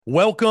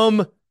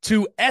Welcome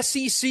to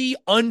SEC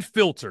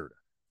Unfiltered,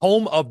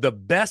 home of the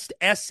best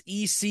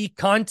SEC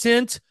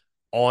content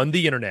on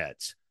the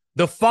internet.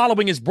 The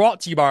following is brought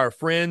to you by our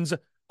friends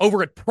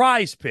over at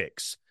Prize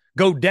Picks.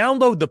 Go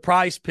download the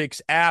Prize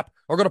Picks app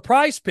or go to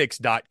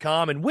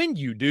prizepicks.com, and when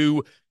you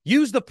do,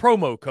 use the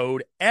promo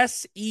code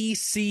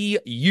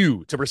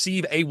SECU to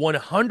receive a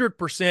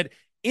 100%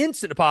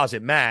 instant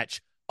deposit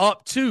match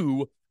up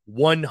to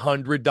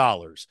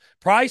 $100.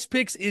 Prize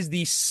Picks is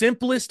the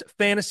simplest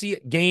fantasy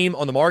game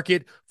on the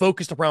market,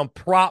 focused around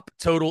prop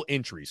total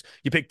entries.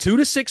 You pick 2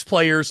 to 6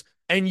 players,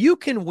 and you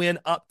can win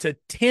up to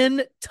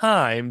 10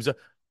 times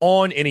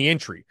on any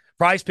entry.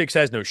 Prize Picks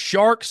has no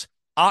sharks,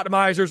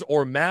 optimizers,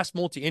 or mass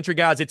multi-entry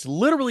guides. It's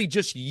literally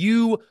just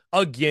you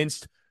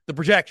against the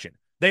projection.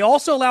 They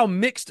also allow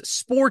mixed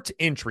sport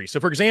entry.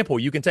 So, for example,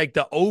 you can take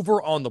the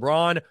over on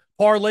LeBron,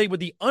 parlay with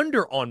the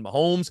under on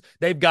Mahomes.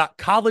 They've got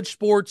college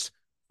sports,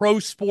 pro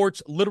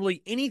sports,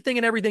 literally anything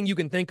and everything you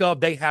can think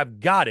of, they have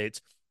got it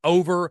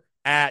over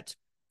at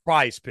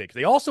Prize Picks.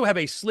 They also have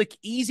a slick,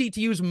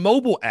 easy-to-use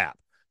mobile app,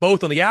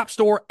 both on the App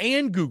Store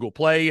and Google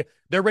Play.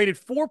 They're rated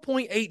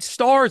 4.8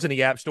 stars in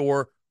the App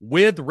Store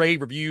with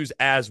rave reviews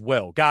as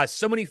well. Guys,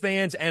 so many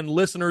fans and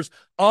listeners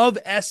of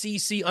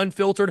SEC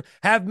Unfiltered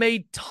have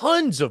made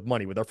tons of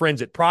money with our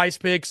friends at Prize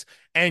Picks,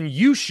 and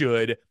you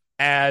should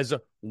as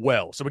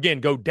well. So again,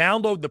 go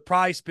download the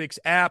Prize Picks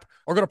app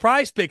or go to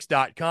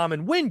prizepicks.com,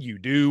 and when you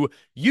do,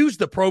 use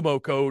the promo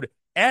code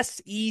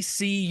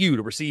SECU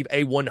to receive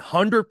a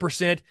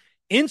 100%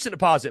 instant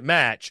deposit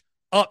match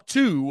up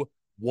to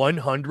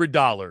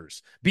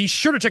 $100. Be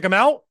sure to check them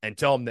out and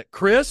tell them that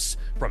Chris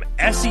from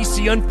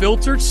SEC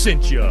Unfiltered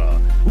sent you.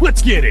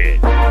 Let's get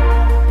it.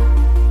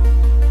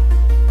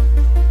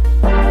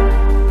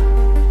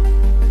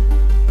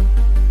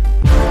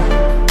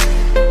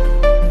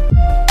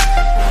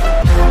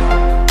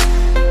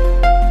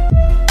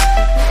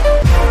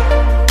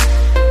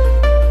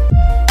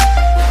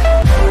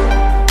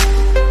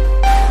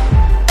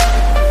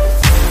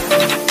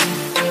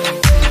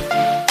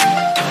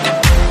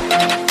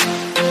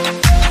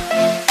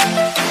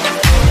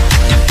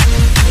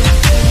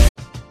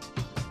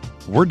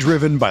 We're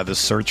driven by the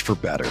search for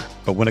better.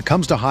 But when it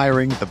comes to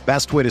hiring, the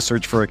best way to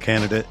search for a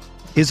candidate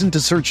isn't to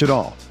search at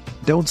all.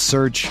 Don't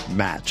search,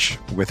 match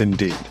with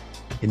Indeed.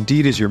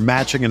 Indeed is your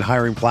matching and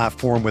hiring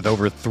platform with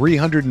over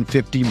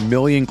 350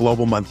 million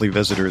global monthly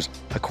visitors,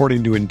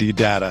 according to Indeed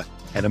data,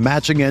 and a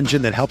matching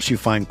engine that helps you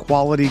find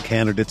quality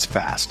candidates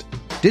fast.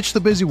 Ditch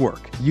the busy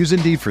work. Use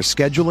Indeed for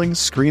scheduling,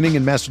 screening,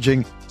 and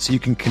messaging so you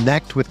can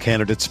connect with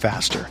candidates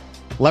faster.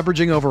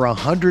 Leveraging over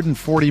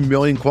 140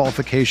 million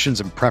qualifications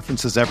and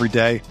preferences every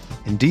day,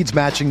 Indeed's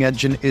matching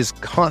engine is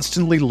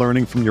constantly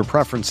learning from your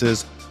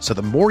preferences, so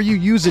the more you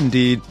use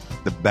Indeed,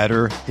 the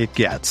better it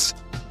gets.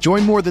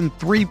 Join more than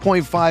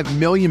 3.5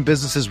 million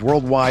businesses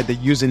worldwide that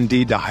use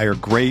Indeed to hire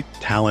great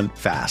talent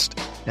fast.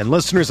 And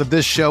listeners of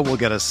this show will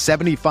get a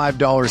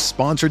 $75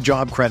 sponsored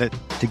job credit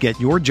to get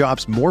your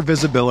jobs more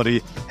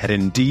visibility at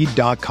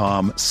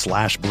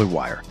Indeed.com/Blue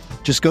Wire.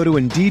 Just go to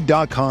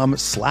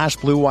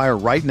Indeed.com/Blue Wire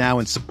right now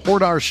and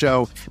support our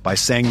show by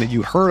saying that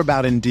you heard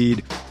about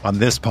Indeed on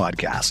this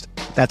podcast.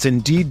 That's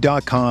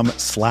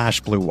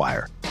Indeed.com/Blue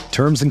Wire.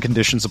 Terms and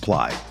conditions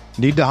apply.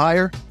 Need to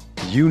hire?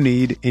 You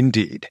need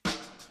Indeed.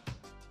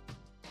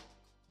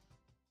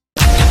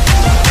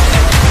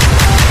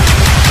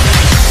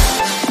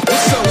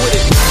 What's up with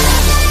it?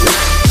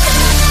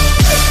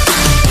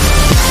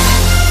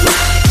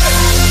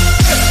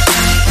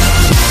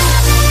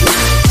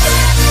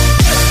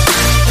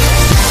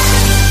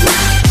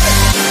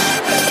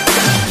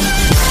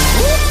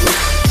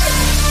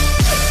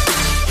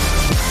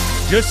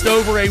 Just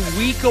over a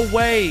week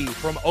away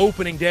from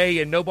opening day,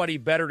 and nobody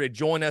better to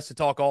join us to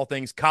talk all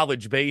things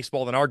college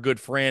baseball than our good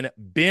friend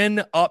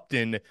Ben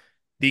Upton,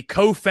 the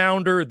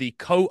co-founder, the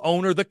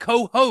co-owner, the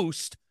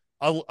co-host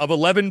of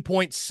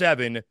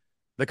 11.7,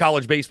 the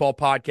college baseball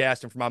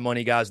podcast, and for my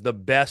money, guys, the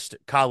best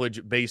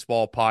college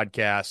baseball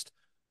podcast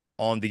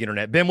on the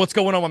internet. Ben, what's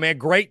going on, my man?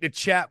 Great to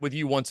chat with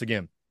you once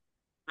again.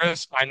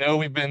 Chris, I know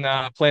we've been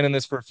planning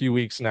this for a few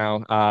weeks now.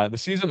 The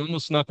season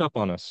almost snuck up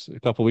on us a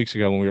couple weeks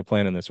ago when we were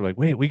planning this. We're like,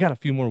 wait, we got a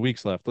few more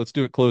weeks left. Let's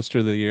do it close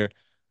to the year.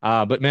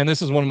 But man,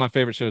 this is one of my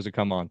favorite shows to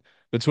come on.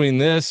 Between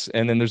this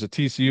and then there's a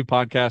TCU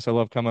podcast I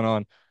love coming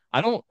on.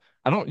 I don't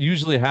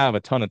usually have a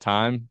ton of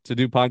time to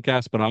do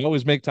podcasts, but I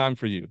always make time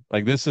for you.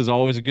 Like, this is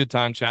always a good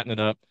time chatting it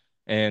up.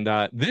 And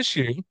this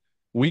year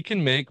we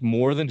can make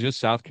more than just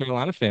South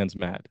Carolina fans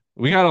mad.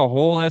 We got a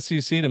whole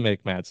SEC to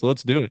make mad. So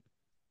let's do it.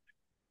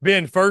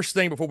 Ben, first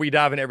thing before we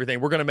dive into everything,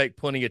 we're going to make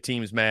plenty of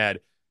teams mad.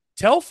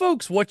 Tell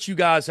folks what you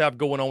guys have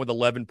going on with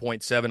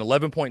 11.7,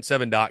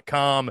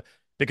 11point7.com,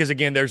 because,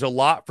 again, there's a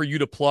lot for you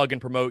to plug and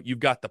promote.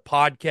 You've got the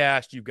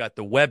podcast, you've got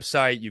the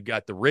website, you've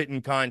got the written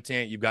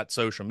content, you've got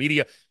social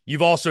media.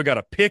 You've also got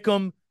a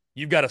Pick'em,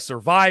 you've got a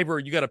Survivor,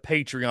 you got a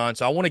Patreon.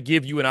 So I want to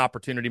give you an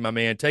opportunity, my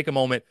man. Take a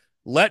moment.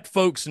 Let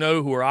folks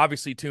know who are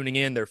obviously tuning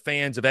in. They're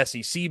fans of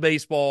SEC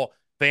baseball,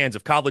 fans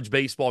of college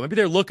baseball, maybe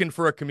they're looking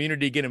for a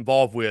community to get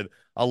involved with,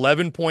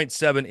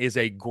 11.7 is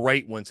a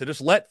great one. So just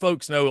let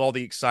folks know all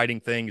the exciting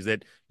things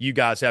that you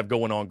guys have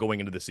going on going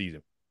into the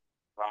season.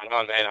 Right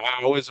on, man.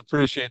 I always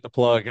appreciate the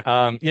plug.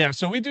 Yeah,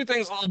 so we do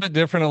things a little bit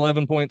different.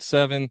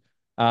 11.7.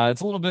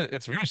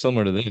 It's very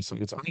similar to this.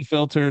 Like, it's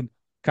unfiltered,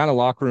 kind of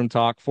locker room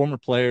talk, former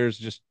players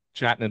just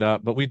chatting it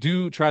up. But we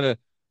do try to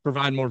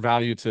provide more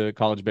value to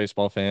college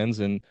baseball fans.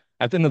 And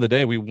at the end of the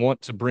day, we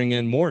want to bring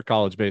in more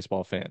college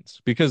baseball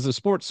fans because the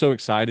sport's so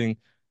exciting.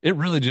 It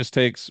really just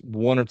takes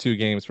one or two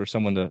games for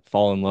someone to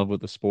fall in love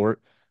with the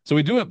sport. So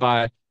we do it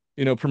by,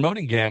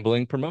 promoting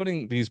gambling,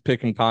 promoting these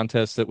pick 'em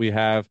contests that we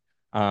have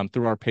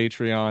through our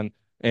Patreon,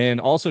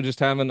 and also just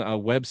having a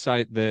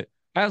website that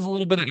has a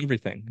little bit of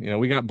everything.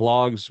 We got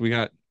blogs, we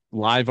got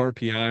live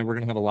RPI. We're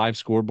going to have a live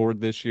scoreboard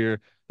this year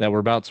that we're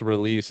about to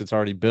release. It's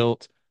already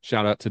built.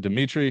 Shout out to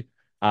Dimitri.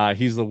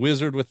 He's the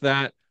wizard with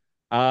that.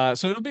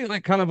 So it'll be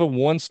like kind of a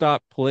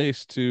one-stop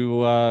place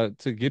to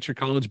get your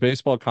college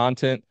baseball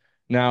content.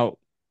 Now,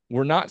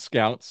 we're not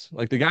scouts.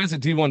 Like the guys at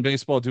D1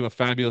 Baseball do a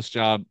fabulous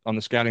job on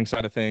the scouting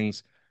side of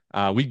things.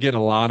 We get a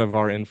lot of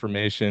our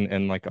information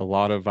and like a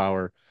lot of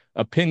our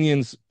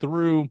opinions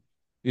through,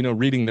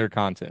 reading their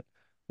content.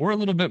 We're a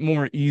little bit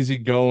more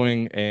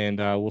easygoing and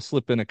we'll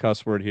slip in a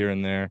cuss word here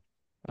and there.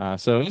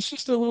 So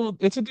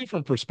it's a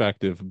different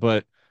perspective,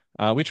 but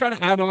we try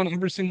to add on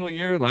every single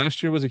year.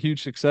 Last year was a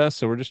huge success,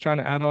 so we're just trying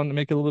to add on to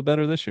make it a little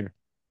better this year.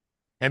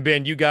 And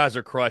Ben, you guys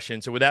are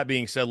crushing. So with that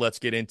being said, let's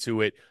get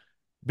into it.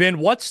 Ben,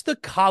 what's the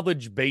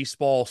college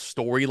baseball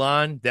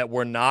storyline that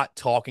we're not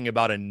talking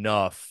about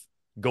enough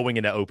going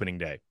into opening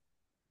day?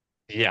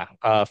 Yeah,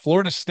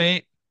 Florida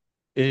State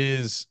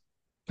is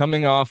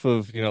coming off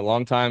of,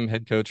 longtime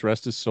head coach,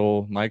 rest his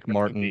soul, Mike Rest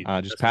Martin, indeed. just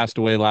Rest indeed. passed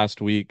away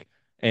last week.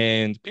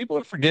 And people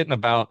are forgetting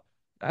about,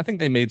 I think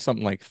they made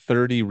something like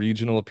 30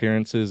 regional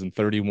appearances in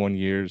 31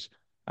 years.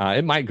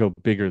 It might go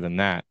bigger than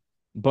that.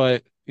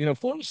 But,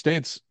 Florida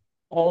State's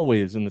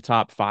always in the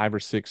top 5 or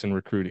 6 in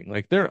recruiting.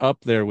 Like they're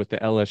up there with the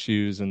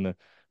LSUs and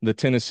the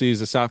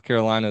Tennessees, the South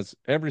Carolinas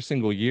every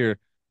single year.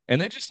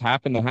 And they just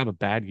happened to have a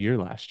bad year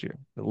last year.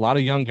 A lot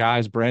of young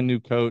guys, brand new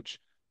coach.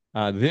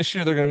 This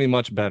year they're going to be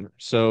much better.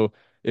 So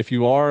if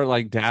you are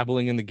like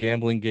dabbling in the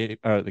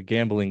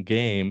gambling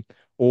game,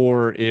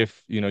 or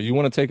if you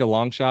want to take a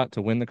long shot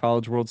to win the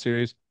College World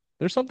Series,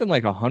 there's something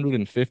like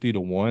 150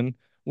 to 1,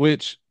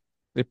 which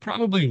they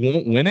probably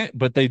won't win it,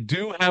 but they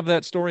do have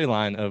that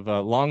storyline of a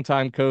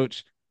longtime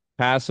coach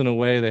passing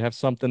away. They have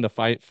something to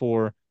fight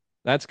for.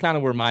 That's kind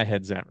of where my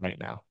head's at right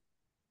now.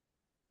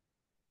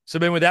 So,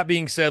 Ben, with that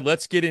being said,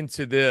 let's get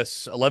into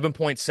this.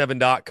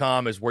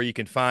 11point7.com is where you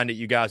can find it.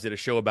 You guys did a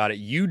show about it.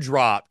 You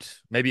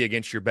dropped, maybe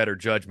against your better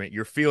judgment,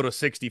 your field of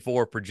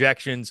 64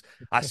 projections.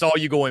 I saw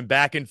you going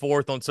back and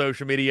forth on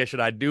social media.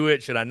 Should I do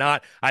it? Should I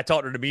not? I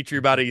talked to Dimitri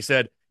about it. He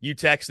said, you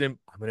text him,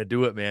 I'm going to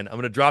do it, man. I'm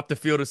going to drop the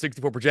field of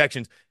 64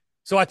 projections.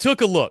 So I took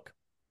a look.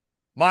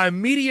 My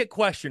immediate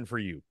question for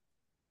you,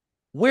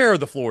 where are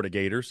the Florida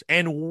Gators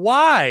and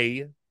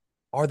why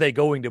are they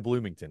going to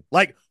Bloomington?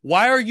 Like,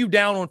 why are you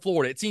down on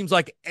Florida? It seems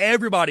like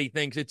everybody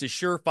thinks it's a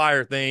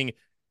surefire thing.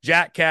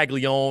 Jack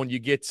Caglione, you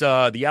get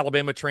the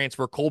Alabama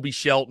transfer, Colby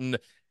Shelton,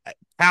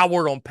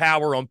 power on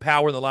power on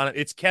power in the lineup.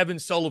 It's Kevin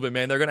Sullivan,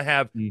 man. They're going to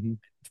have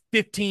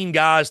 15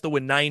 guys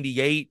throwing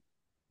 98.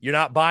 You're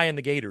not buying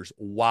the Gators.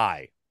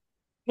 Why?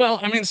 Well,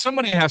 I mean,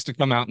 somebody has to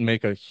come out and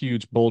make a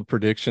huge, bold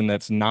prediction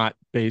that's not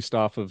based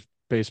off of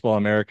Baseball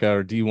America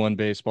or D1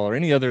 Baseball or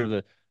any other of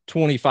the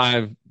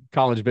 25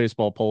 college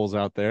baseball polls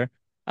out there.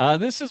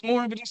 This is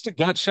more of just a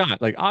gut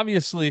shot. Like,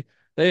 obviously,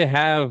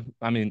 they're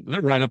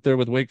right up there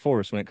with Wake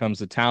Forest when it comes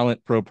to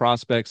talent, pro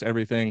prospects,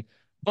 everything.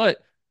 But,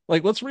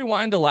 like, let's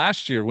rewind to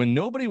last year when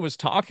nobody was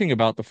talking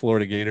about the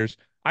Florida Gators.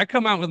 I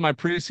come out with my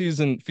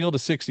preseason field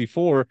of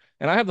 64,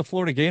 and I have the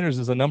Florida Gators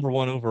as a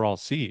 #1 overall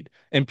seed.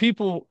 And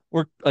people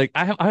were like,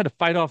 I had to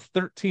fight off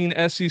 13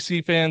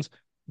 SEC fan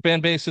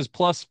bases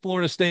plus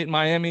Florida State and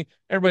Miami.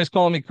 Everybody's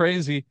calling me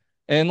crazy.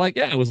 And like,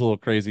 yeah, it was a little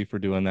crazy for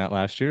doing that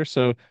last year.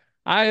 So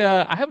I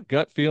have a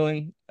gut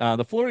feeling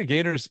the Florida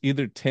Gators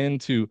either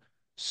tend to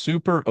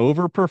super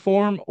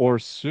overperform or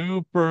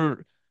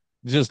super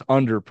just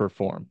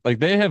underperform. Like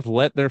they have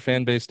let their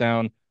fan base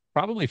down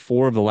probably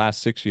 4 of the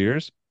last 6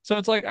 years. So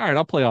it's like, all right,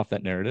 I'll play off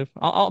that narrative.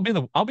 I'll be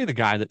the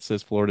guy that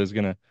says Florida is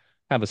gonna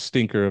have a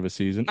stinker of a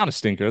season. Not a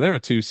stinker. They're a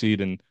 2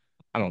 seed, and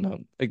I don't know.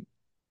 Like,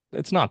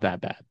 it's not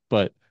that bad,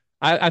 but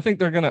I think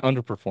they're gonna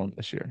underperform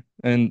this year.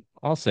 And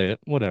I'll say it,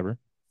 whatever.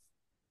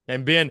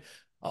 And Ben,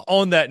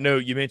 on that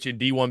note, you mentioned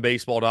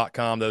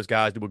D1Baseball.com. Those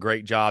guys do a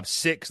great job.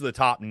 6 of the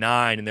top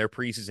 9 in their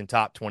preseason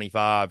top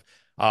 25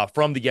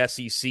 from the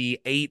SEC,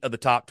 8 of the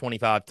top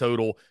 25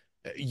 total.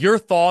 Your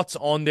thoughts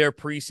on their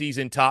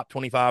preseason top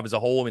 25 as a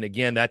whole? I mean,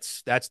 again,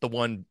 that's the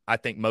one I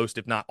think most,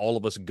 if not all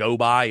of us, go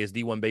by is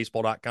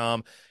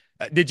D1Baseball.com.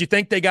 Did you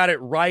think they got it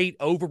right,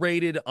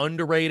 overrated,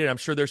 underrated? I'm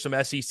sure there's some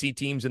SEC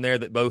teams in there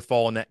that both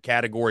fall in that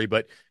category,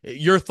 but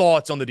your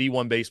thoughts on the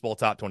D1 Baseball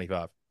top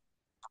 25?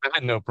 I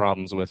had no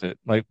problems with it.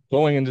 Like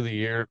going into the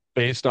year,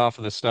 based off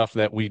of the stuff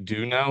that we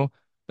do know,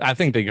 I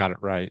think they got it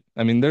right.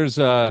 I mean,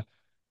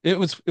 it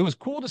was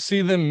cool to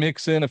see them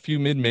mix in a few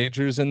mid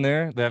majors in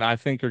there that I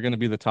think are going to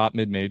be the top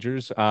mid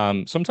majors.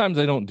 Sometimes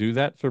they don't do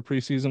that for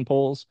preseason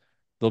polls.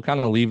 They'll kind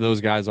of leave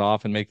those guys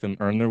off and make them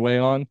earn their way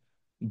on.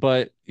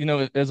 But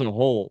as a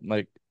whole,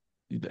 like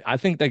I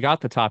think they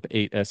got the top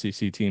 8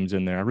 SEC teams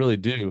in there. I really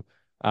do.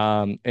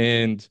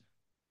 And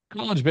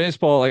college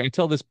baseball, like I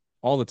tell this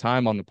all the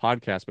time on the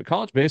podcast, but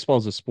college baseball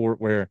is a sport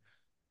where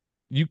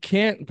you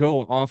can't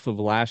go off of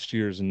last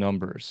year's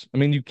numbers. I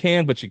mean, you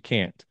can, but you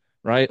can't,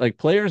 right? Like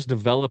players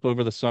develop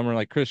over the summer.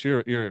 Like Chris,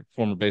 you're a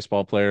former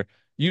baseball player.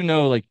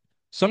 Like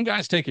some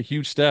guys take a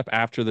huge step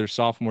after their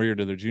sophomore year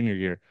to their junior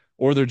year,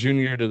 or their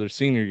junior year to their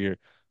senior year.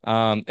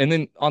 And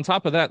then on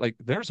top of that, like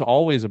there's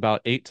always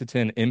about 8 to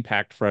 10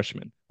 impact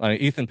freshmen. Like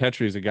Ethan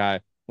Petrie is a guy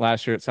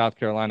last year at South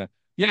Carolina.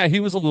 Yeah, he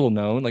was a little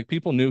known. Like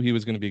people knew he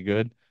was going to be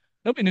good.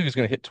 Nobody knew he was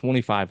going to hit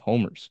 25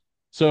 homers.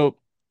 So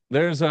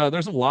there's a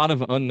lot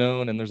of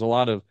unknown, and there's a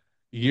lot of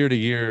year to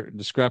year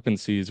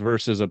discrepancies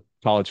versus a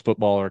college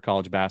football or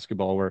college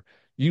basketball where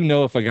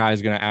if a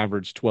guy's going to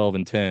average 12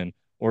 and 10,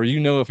 or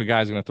if a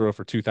guy's going to throw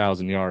for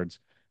 2,000 yards.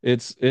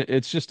 It's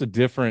just a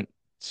different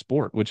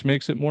sport, which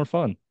makes it more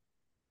fun.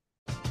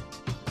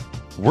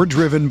 We're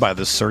driven by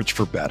the search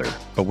for better.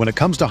 But when it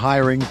comes to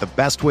hiring, the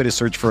best way to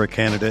search for a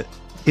candidate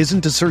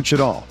isn't to search at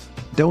all.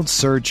 Don't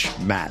search,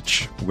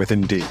 match with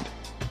Indeed.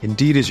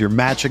 Indeed is your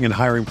matching and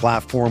hiring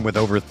platform with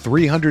over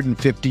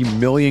 350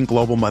 million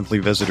global monthly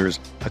visitors,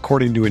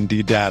 according to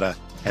Indeed data,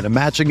 and a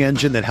matching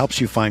engine that helps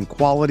you find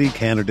quality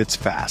candidates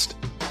fast.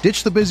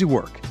 Ditch the busy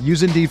work.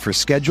 Use Indeed for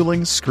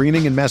scheduling,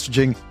 screening, and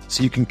messaging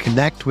so you can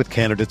connect with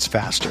candidates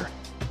faster.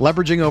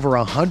 Leveraging over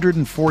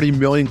 140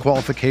 million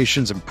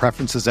qualifications and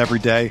preferences every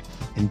day,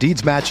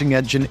 Indeed's matching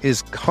engine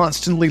is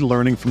constantly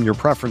learning from your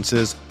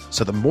preferences,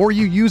 so the more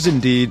you use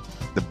Indeed,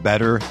 the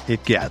better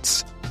it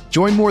gets.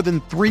 Join more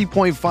than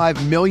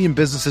 3.5 million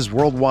businesses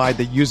worldwide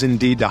that use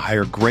Indeed to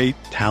hire great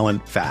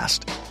talent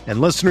fast. And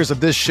listeners of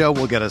this show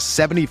will get a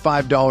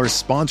 $75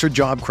 sponsored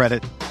job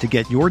credit to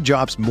get your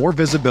jobs more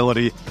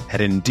visibility at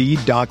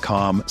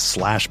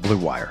Indeed.com/Blue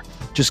Wire.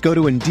 Just go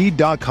to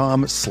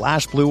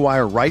Indeed.com/Blue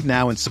Wire right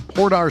now and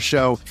support our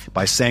show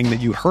by saying that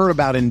you heard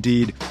about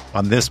Indeed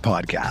on this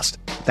podcast.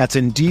 That's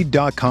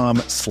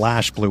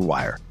Indeed.com/Blue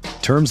Wire.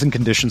 Terms and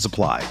conditions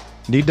apply.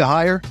 Need to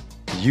hire?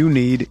 You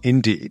need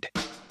Indeed.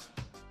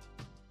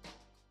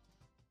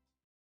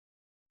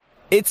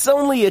 It's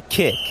only a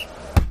kick,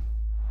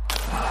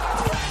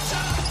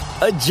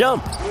 a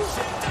jump,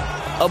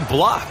 a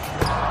block.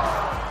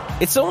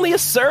 It's only a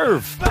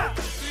serve.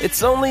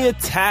 It's only a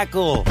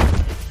tackle,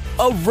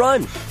 a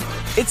run.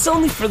 It's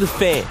only for the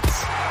fans.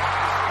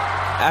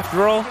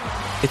 After all,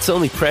 it's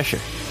only pressure.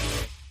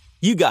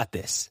 You got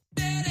this.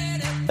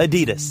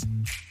 Adidas.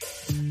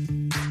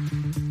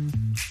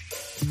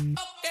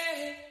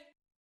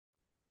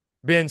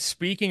 Ben,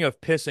 speaking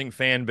of pissing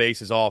fan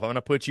bases off, I'm going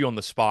to put you on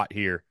the spot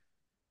here.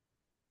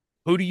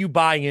 Who do you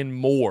buy in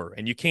more?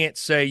 And you can't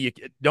say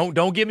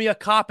don't give me a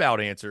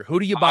cop-out answer. Who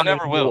do you buy in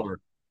more?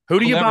 Who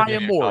do you buy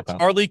in more?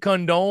 Charlie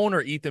Condon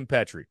or Ethan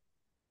Petrie?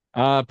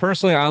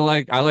 Personally, I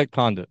like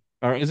Condon.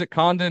 Or is it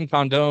Condon,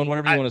 Condone,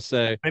 whatever you want to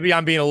say? Maybe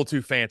I'm being a little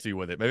too fancy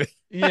with it. Maybe.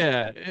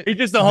 Yeah. He's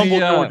just a humble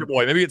Georgia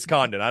boy. Maybe it's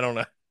Condon. I don't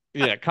know.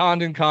 Yeah,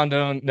 Condon,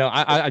 Condone. No,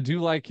 I do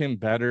like him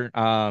better.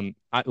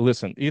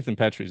 Listen, Ethan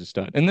Petrie's a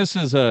stud. And this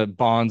is a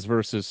Bonds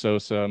versus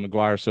Sosa,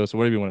 McGuire, Sosa,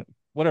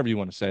 whatever you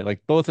want to say.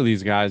 Like both of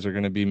these guys are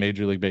going to be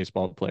Major League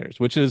Baseball players,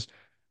 which is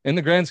in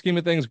the grand scheme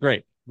of things,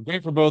 great.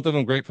 Great for both of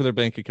them, great for their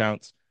bank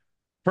accounts.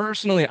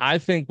 Personally, I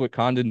think what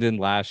Condon did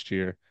last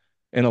year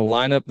in a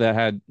lineup that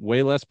had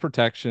way less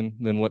protection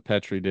than what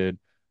Petrie did,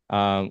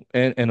 and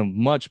a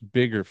much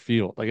bigger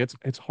field. Like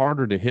it's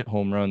harder to hit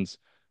home runs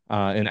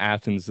in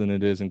Athens than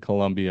it is in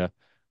Columbia.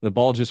 The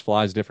ball just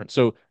flies different.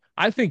 So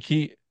I think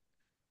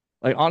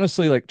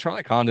honestly, like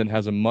Charlie Condon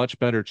has a much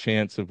better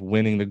chance of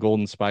winning the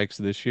Golden Spikes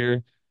this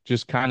year,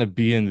 just kind of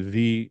being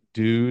the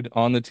dude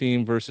on the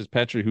team versus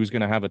Petrie, who's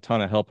going to have a ton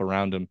of help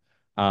around him.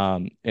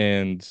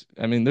 And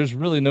I mean, there's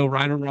really no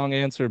right or wrong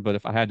answer, but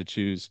if I had to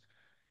choose,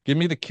 give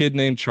me the kid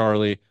named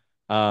Charlie.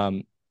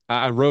 I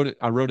wrote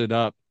it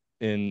up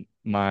in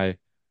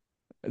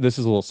this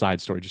is a little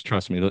side story. Just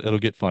trust me. It'll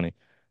get funny.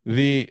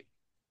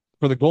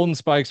 For the Golden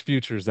Spikes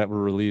futures that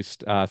were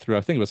released, through,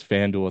 I think it was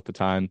FanDuel at the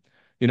time.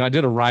 I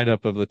did a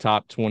write-up of the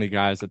top 20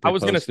 guys that they I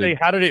was going to posted. say,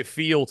 how did it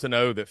feel to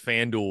know that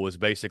FanDuel was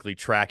basically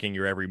tracking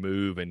your every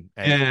move and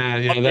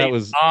yeah, that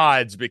was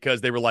odds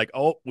because they were like,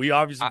 oh, we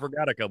obviously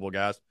forgot a couple of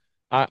guys.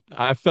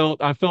 I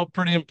felt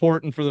pretty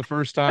important for the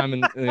first time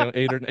in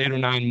 8 or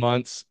 9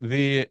 months.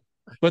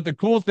 But the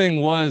cool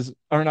thing was,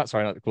 or not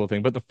the cool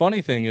thing, but the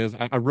funny thing is,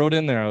 I wrote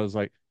in there, I was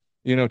like,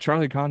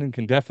 Charlie Condon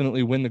can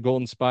definitely win the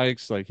Golden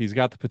Spikes. Like he's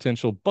got the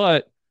potential,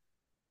 but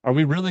are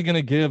we really going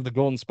to give the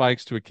Golden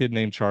Spikes to a kid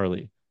named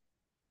Charlie?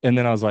 And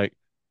then I was like,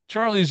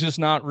 Charlie's just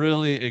not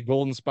really a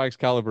Golden Spikes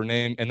caliber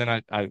name. And then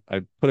I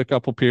put a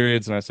couple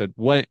periods and I said,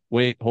 wait,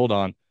 hold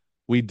on.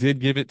 We did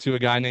give it to a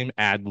guy named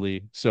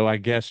Adley, so I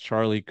guess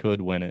Charlie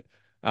could win it.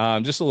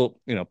 Just a little,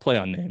 play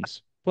on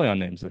names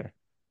there.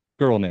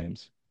 Girl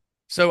names.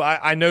 So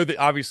I know that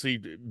obviously,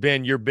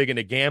 Ben, you're big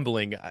into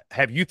gambling.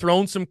 Have you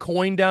thrown some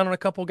coin down on a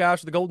couple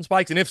guys for the Golden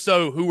Spikes? And if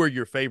so, who are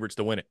your favorites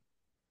to win it?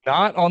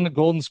 Not on the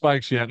Golden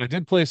Spikes yet. I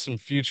did play some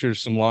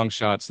futures, some long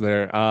shots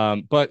there.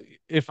 But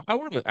if I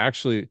were to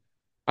actually,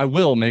 I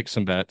will make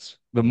some bets.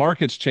 The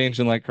market's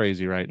changing like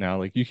crazy right now.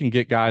 Like you can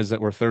get guys that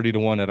were 30 to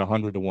 1 at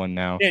 100 to 1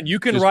 now. And you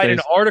can Just write an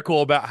based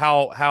article about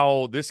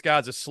how this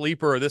guy's a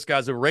sleeper or this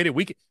guy's overrated.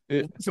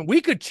 it, Listen,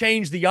 we could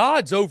change the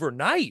odds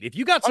overnight. If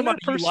you got somebody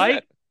you 100%.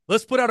 like,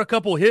 let's put out a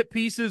couple hit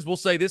pieces. We'll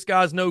say this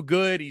guy's no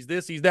good. He's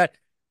this, he's that.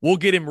 We'll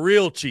get him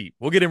real cheap.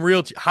 We'll get him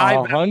real cheap. A High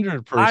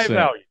 100%.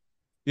 value.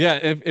 Yeah,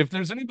 if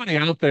there's anybody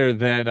out there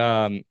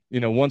that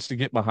wants to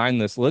get behind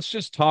this, let's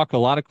just talk a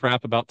lot of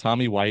crap about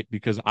Tommy White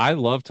because I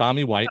love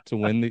Tommy White to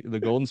win the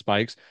Golden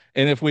Spikes.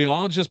 And if we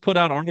all just put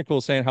out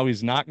articles saying how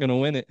he's not going to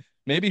win it,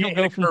 maybe he'll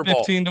go from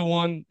 15 to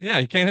 1. Yeah,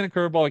 he can't hit a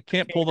curveball, he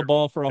can't pull the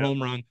ball for a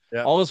home run.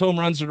 Yeah. All his home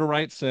runs are to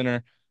right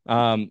center.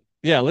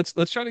 Yeah,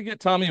 let's try to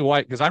get Tommy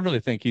White because I really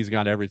think he's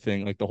got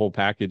everything, like the whole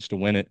package to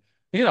win it.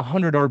 He had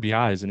 100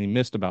 RBIs and he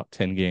missed about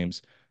 10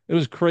 games. It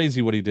was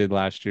crazy what he did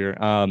last year.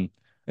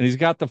 And he's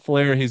got the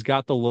flair, he's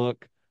got the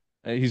look.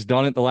 He's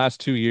done it the last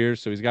 2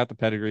 years, so he's got the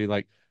pedigree.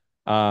 Like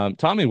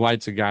Tommy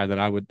White's a guy that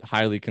I would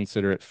highly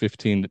consider at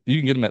 15. You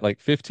can get him at like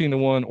 15 to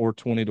 1 or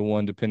 20 to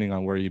 1, depending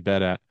on where you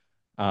bet at.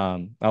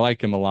 I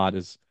like him a lot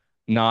as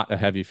not a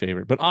heavy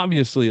favorite. But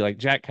obviously, like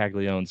Jack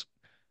Caglione's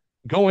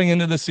going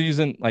into the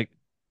season, like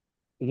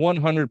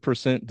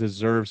 100%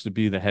 deserves to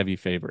be the heavy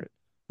favorite.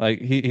 Like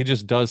he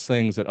just does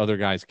things that other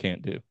guys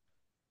can't do.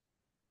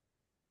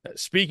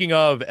 Speaking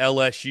of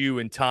LSU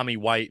and Tommy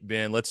White,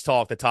 Ben, let's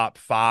talk the top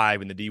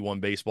five in the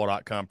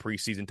D1Baseball.com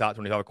preseason top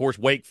 25. Of course,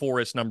 Wake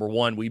Forest, number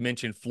one. We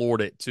mentioned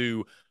Florida at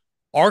two.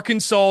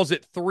 Arkansas's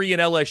at three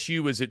and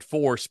LSU is at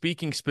four.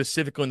 Speaking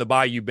specifically on the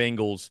Bayou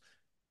Bengals,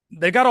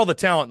 they got all the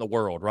talent in the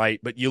world,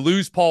 right? But you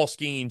lose Paul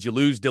Skeens, you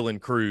lose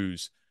Dylan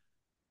Cruz.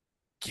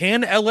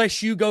 Can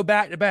LSU go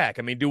back to back?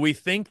 I mean, do we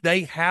think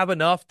they have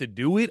enough to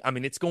do it? I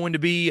mean, it's going to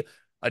be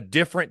a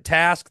different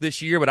task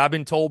this year, but I've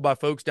been told by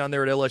folks down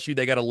there at LSU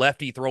they got a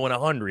lefty throwing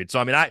 100. So,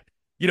 I mean,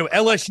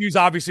 LSU's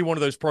obviously one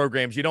of those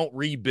programs you don't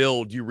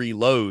rebuild, you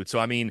reload. So,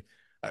 I mean,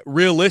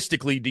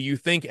 realistically, do you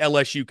think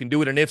LSU can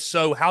do it? And if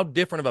so, how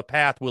different of a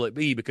path will it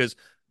be? Because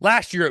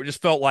last year it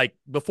just felt like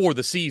before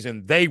the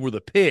season they were the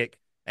pick,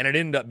 and it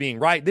ended up being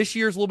right. This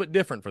year's a little bit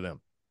different for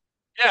them.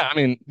 Yeah, I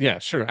mean, yeah,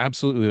 sure,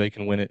 absolutely, they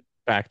can win it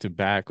back to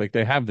back. Like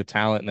they have the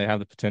talent and they have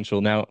the potential.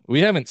 Now,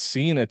 we haven't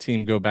seen a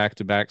team go back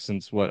to back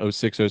since what,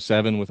 06,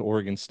 07 with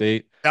Oregon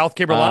State. South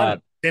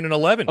Carolina, 10 and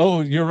 11.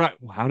 Oh, you're right.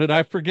 How did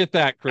I forget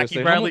that, Chris?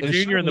 Jackie Bradley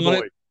Jr. and the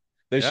boys.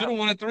 They should have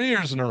won it 3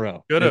 years in a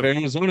row. Could if have.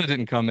 Arizona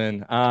didn't come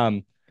in.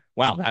 Wow,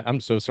 I'm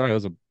so sorry. That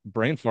was a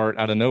brain fart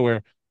out of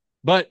nowhere.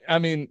 But I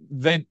mean,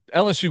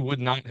 LSU would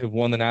not have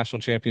won the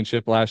national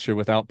championship last year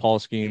without Paul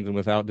Skeens and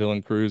without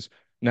Dylan Cruz.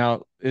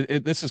 Now,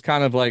 this is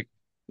kind of like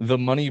the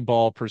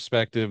Moneyball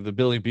perspective, the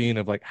Billy Bean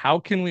of like, how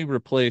can we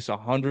replace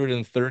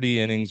 130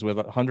 innings with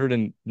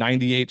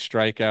 198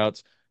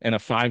 strikeouts and a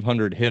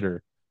 500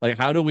 hitter? Like,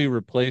 how do we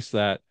replace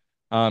that?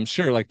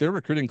 Sure, like their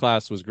recruiting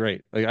class was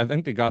great. Like, I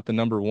think they got the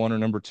number one or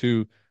number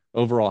two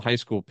overall high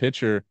school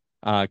pitcher.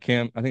 I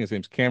think his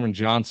name's Cameron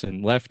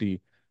Johnson,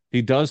 lefty.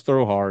 He does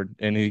throw hard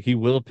and he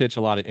will pitch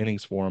a lot of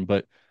innings for him,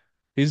 but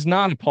he's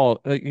not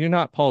you're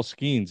not Paul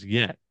Skeens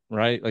yet,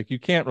 right? Like you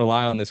can't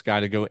rely on this guy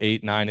to go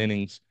 8, 9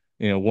 innings,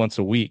 once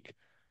a week.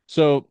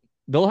 So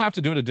they'll have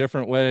to do it a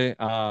different way.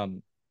 I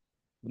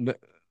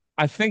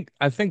think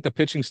the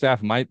pitching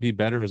staff might be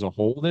better as a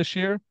whole this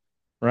year,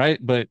 right?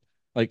 But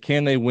like,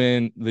 can they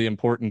win the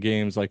important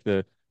games like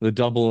the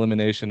double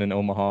elimination in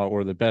Omaha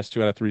or the best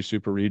 2 out of 3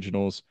 super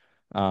regionals?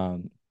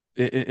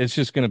 It's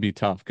just going to be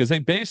tough because they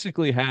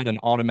basically had an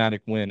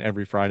automatic win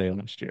every Friday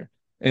last year.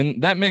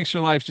 And that makes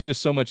your life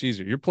just so much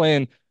easier.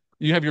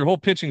 You have your whole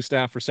pitching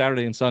staff for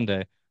Saturday and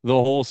Sunday, the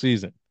whole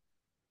season.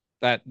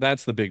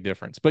 That's the big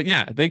difference. But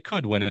yeah, they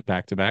could win it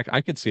back to back.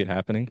 I could see it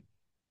happening.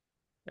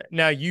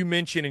 Now, you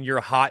mentioned in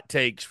your hot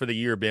takes for the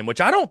year, Ben,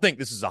 which I don't think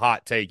this is a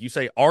hot take. You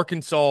say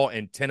Arkansas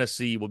and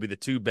Tennessee will be the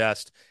two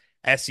best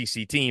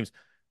SEC teams.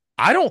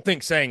 I don't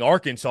think saying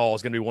Arkansas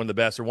is going to be one of the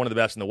best or one of the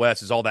best in the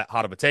West is all that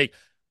hot of a take.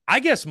 I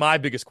guess my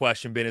biggest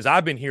question, Ben, is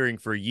I've been hearing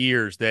for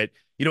years that,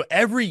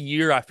 every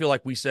year I feel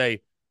like we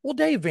say, well,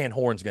 Dave Van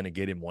Horn's going to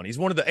get him one.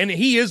 And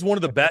he is one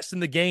of the best in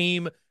the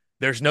game.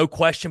 There's no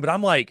question. But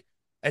I'm like,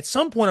 at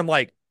some point, I'm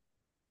like,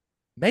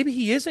 maybe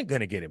he isn't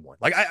going to get him one.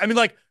 Like, I mean,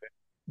 like,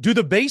 do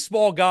the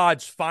baseball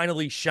gods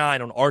finally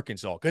shine on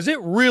Arkansas? Because it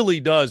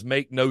really does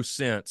make no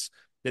sense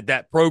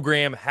that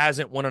program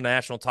hasn't won a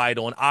national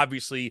title. And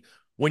obviously,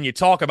 when you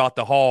talk about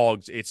the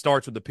Hogs, it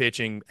starts with the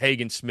pitching,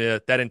 Hagen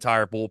Smith, that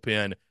entire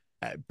bullpen.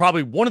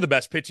 Probably one of the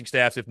best pitching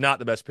staffs, if not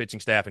the best pitching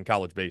staff in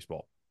college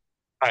baseball.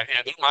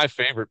 Yeah, they're my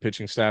favorite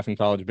pitching staff in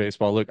college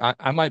baseball. Look,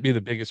 I might be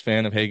the biggest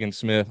fan of Hagen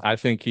Smith. I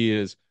think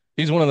he's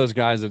one of those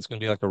guys that's going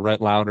to be like a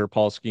Rhett Lauder,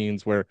 Paul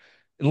Skeens, where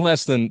in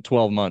less than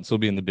 12 months, he'll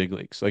be in the big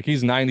leagues. Like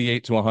he's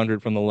 98 to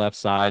 100 from the left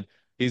side.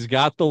 He's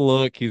got the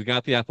look. He's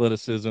got the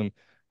athleticism.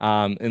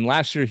 And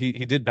last year he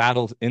did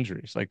battle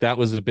injuries. Like that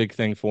was a big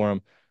thing for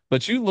him.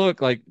 But you look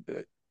like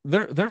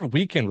their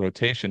weekend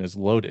rotation is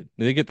loaded.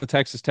 They get the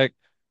Texas Tech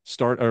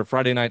start or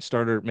Friday night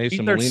starter He's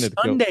Mason their Molina to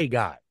go. Sunday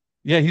guy.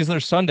 Yeah, he's their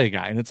Sunday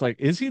guy. And it's like,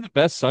 is he the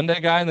best Sunday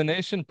guy in the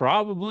nation?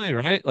 Probably,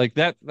 right? Like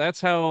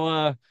that's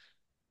how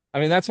I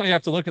mean, that's how you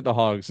have to look at the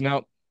Hogs.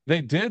 Now, they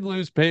did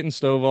lose Peyton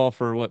Stovall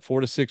for what,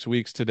 4 to 6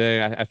 weeks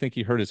today. I think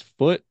he hurt his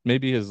foot,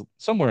 maybe his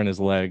somewhere in his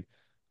leg.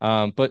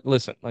 But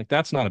listen, like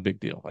that's not a big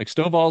deal. Like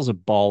Stovall's a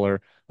baller.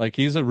 Like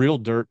he's a real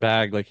dirt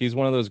bag. Like he's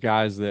one of those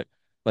guys that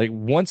like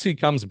once he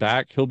comes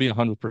back, he'll be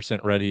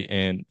 100% ready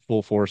and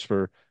full force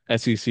for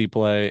SEC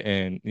play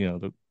and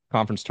the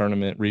conference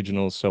tournament,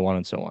 regionals, so on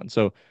and so on.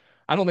 So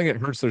I don't think it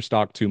hurts their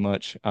stock too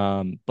much.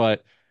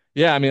 But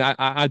yeah, I mean,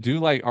 I do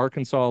like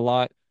Arkansas a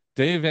lot.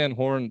 Dave Van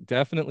Horn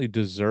definitely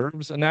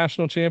deserves a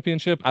national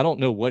championship. I don't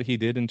know what he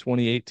did in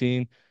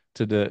 2018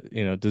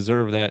 to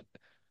deserve that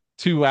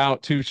 2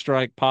 out, 2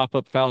 strike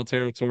pop-up foul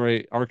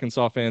territory.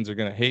 Arkansas fans are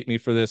going to hate me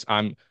for this.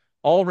 I'm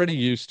already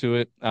used to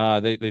it.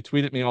 They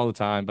tweet at me all the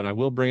time, but I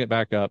will bring it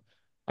back up.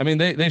 I mean,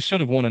 they should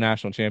have won a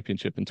national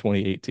championship in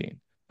 2018.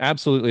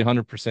 Absolutely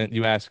 100%.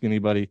 You ask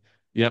anybody,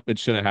 yep, it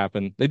should have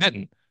happened. They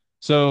didn't.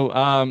 So,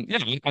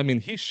 yeah, I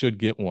mean, he should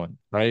get one,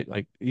 right?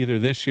 Like either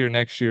this year,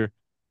 next year.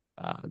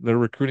 Their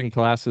recruiting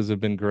classes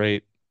have been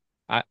great.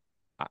 I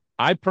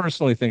I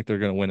personally think they're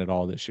going to win it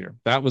all this year.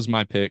 That was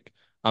my pick.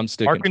 I'm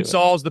sticking to it.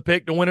 Arkansas is the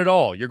pick to win it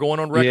all. You're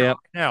going on record Yeah. right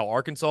now.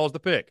 Arkansas is the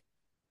pick.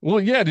 Well,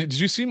 yeah. Did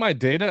you see my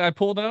data I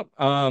pulled up?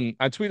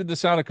 I tweeted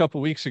this out a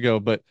couple weeks ago,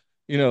 but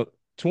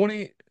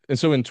 20 and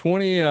so in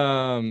 20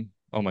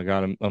 oh my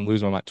God, I'm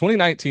losing my mind.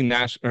 2019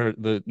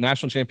 the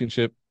national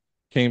championship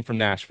came from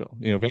Nashville.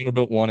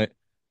 Vanderbilt won it.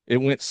 It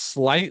went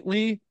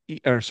slightly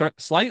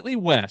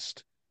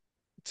west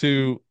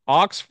to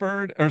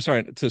Oxford, or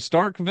sorry, to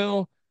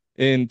Starkville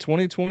in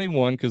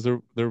 2021 because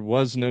there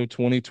was no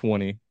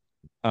 2020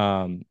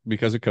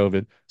 because of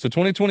COVID. So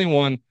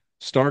 2021,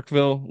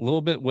 Starkville, a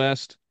little bit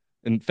west.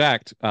 In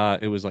fact,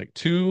 it was like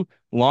 2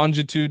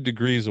 longitude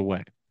degrees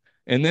away.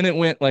 And then it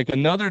went like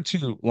another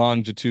 2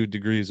 longitude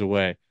degrees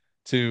away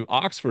to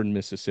Oxford,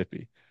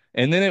 Mississippi.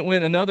 And then it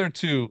went another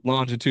 2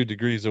 longitude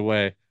degrees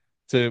away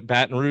to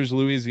Baton Rouge,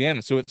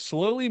 Louisiana. So it's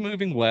slowly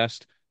moving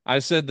west. I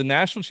said the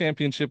national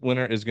championship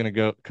winner is going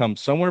to come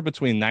somewhere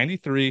between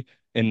 93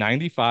 and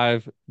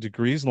 95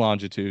 degrees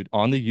longitude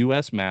on the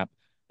U.S. map.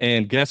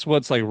 And guess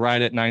what's like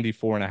right at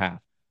 94 and a half?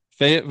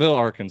 Fayetteville,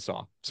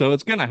 Arkansas. So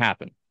it's going to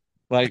happen.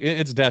 Like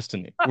it's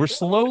destiny. We're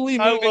slowly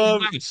moving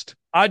west.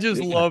 I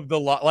just love the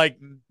lot. Like,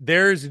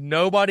 there's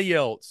nobody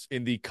else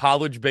in the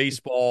college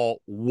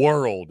baseball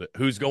world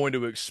who's going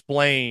to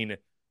explain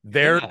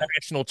their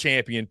national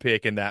champion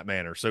pick in that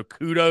manner. So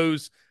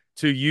kudos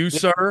to you,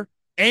 sir.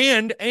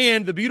 And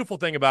the beautiful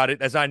thing about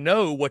it, as I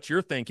know what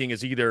you're thinking,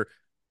 is either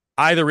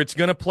it's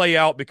going to play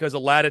out because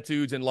of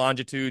latitudes and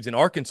longitudes and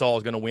Arkansas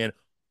is going to win,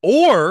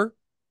 or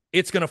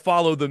it's going to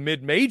follow the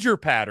mid-major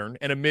pattern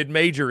and a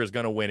mid-major is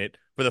going to win it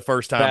for the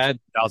first time in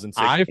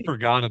 2016. I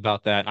forgot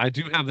about that. I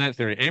do have that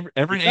theory.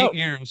 Every 8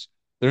 years,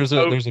 there's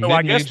a mid-major.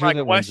 I guess my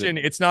that question,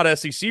 it's not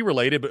SEC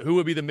related, but who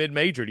would be the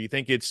mid-major? Do you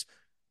think it's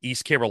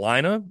East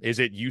Carolina? Is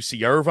it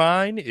UC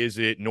Irvine? Is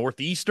it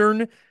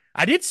Northeastern?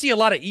 I did see a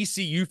lot of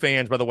ECU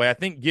fans, by the way, I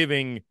think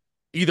giving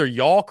either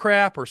y'all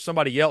crap or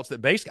somebody else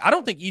that basically, I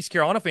don't think East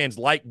Carolina fans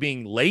like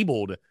being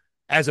labeled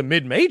as a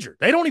mid-major.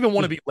 They don't even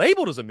want to be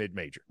labeled as a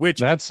mid-major,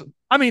 which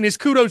is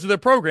kudos to their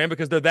program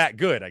because they're that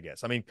good, I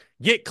guess. I mean,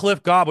 get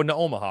Cliff Godwin to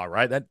Omaha,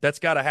 right? That's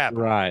got to happen.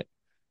 Right.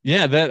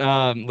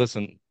 Yeah,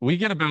 listen, we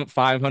get about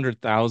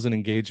 500,000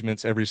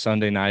 engagements every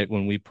Sunday night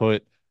when we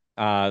put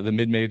the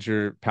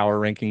mid-major power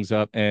rankings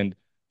up, and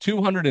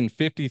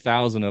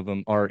 250,000 of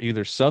them are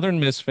either Southern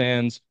Miss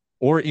fans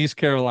or East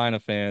Carolina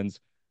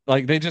fans.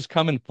 Like they just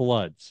come in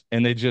floods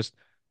and they just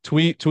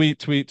tweet.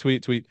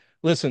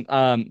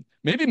 Listen,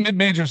 maybe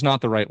mid-major is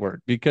not the right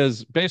word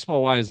because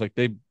baseball-wise, like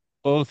they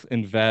both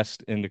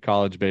invest into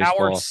college baseball.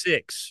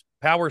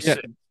 Power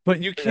six.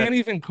 But you can't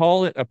even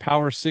call it a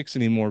Power Six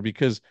anymore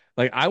because,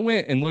 like, I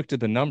went and looked at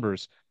the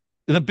numbers.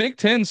 The Big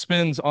Ten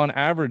spends on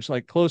average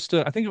like close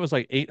to, I think it was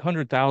like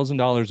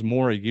 $800,000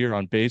 more a year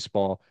on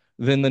baseball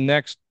than the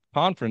next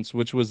conference,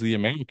 which was the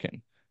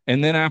American.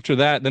 And then after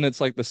that, then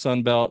it's like the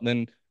Sun Belt,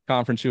 then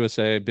Conference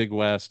USA, Big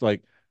West.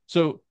 Like,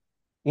 so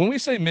when we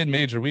say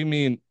mid-major, we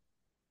mean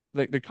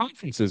like the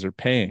conferences are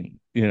paying,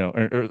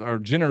 or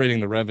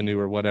generating the revenue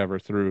or whatever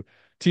through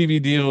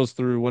TV deals,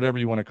 through whatever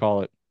you want to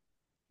call it.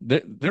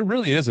 There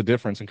really is a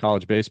difference in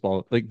college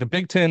baseball. Like the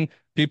Big Ten,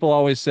 people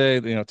always say,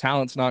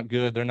 talent's not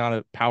good. They're not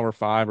a Power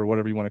Five or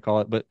whatever you want to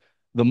call it, but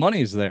the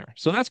money's there.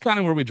 So that's kind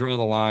of where we draw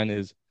the line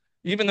is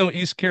even though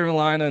East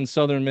Carolina and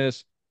Southern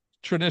Miss,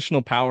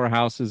 traditional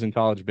powerhouses in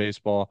college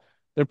baseball,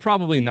 they're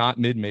probably not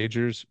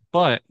mid-majors,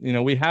 but,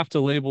 we have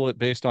to label it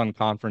based on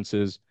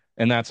conferences,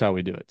 and that's how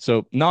we do it.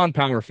 So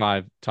non-Power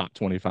 5 top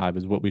 25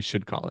 is what we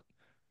should call it.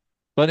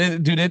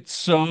 But dude, it's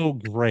so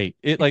great.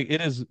 It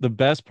is the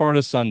best part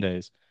of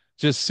Sundays.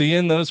 Just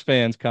seeing those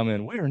fans come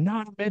in, we're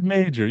not a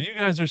mid-major. You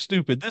guys are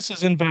stupid. This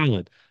is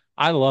invalid.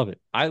 I love it.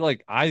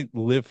 I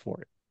live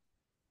for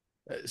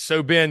it.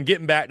 So, Ben,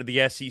 getting back to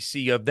the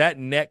SEC, of that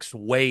next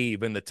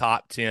wave in the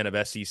top 10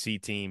 of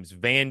SEC teams,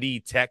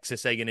 Vandy,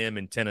 Texas A&M,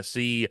 and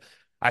Tennessee.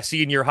 I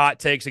see in your hot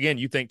takes, again,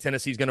 you think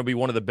Tennessee's going to be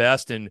one of the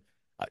best. And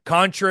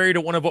contrary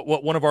to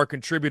what one of our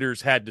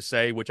contributors had to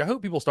say, which I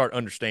hope people start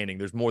understanding,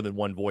 there's more than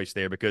one voice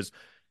there because,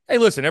 hey,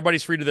 listen,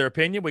 everybody's free to their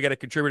opinion. We got a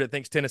contributor that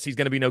thinks Tennessee's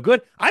going to be no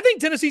good. I think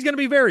Tennessee's going to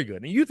be very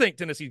good. And you think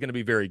Tennessee's going to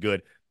be very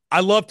good. I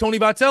love Tony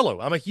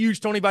Vitello. I'm a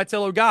huge Tony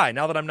Vitello guy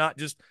now that I'm not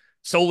just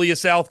solely a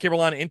South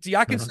Carolina entity.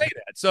 I can say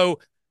that. So,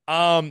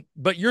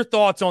 but your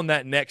thoughts on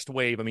that next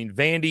wave? I mean,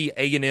 Vandy,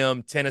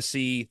 A&M,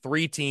 Tennessee,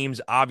 three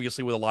teams,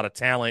 obviously with a lot of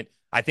talent.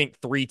 I think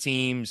three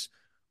teams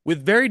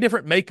with very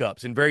different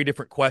makeups and very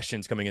different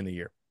questions coming in the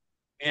year.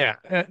 Yeah.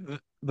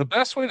 The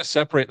best way to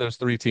separate those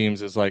three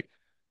teams is like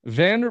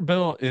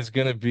Vanderbilt is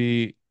going to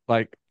be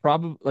like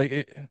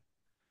probably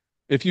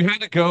if you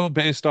had to go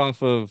based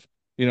off of,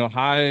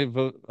 high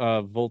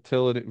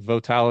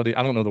volatility,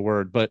 I don't know the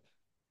word, but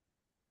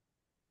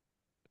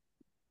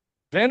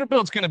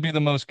Vanderbilt's going to be the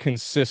most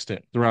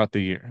consistent throughout the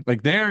year.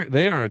 Like they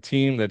are a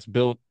team that's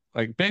built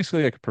like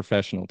basically like a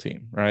professional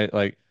team, right?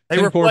 Like They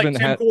Tim reflect Corbin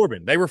Tim had,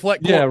 Corbin. They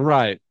reflect yeah, Corbin.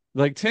 right.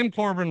 Like Tim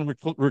Corbin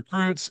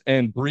recruits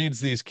and breeds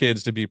these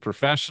kids to be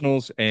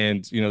professionals,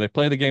 and they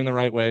play the game the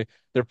right way.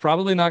 They're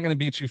probably not going to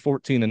beat you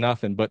 14 to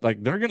nothing, but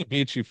like they're going to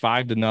beat you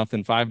 5 to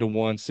nothing, 5-1,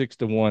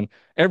 6-1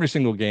 every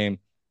single game,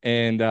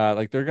 and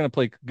like they're going to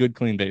play good,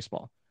 clean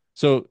baseball.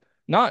 So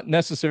not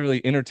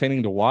necessarily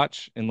entertaining to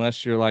watch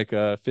unless you're like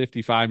a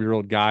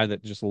 55-year-old guy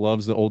that just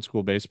loves the old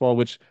school baseball,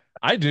 which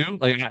I do.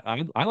 Like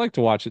I like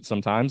to watch it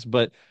sometimes,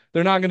 but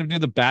they're not going to do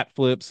the bat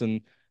flips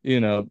and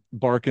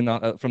barking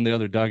from the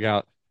other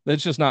dugout.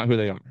 That's just not who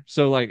they are.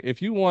 So like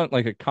if you want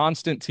like a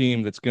constant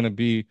team that's going to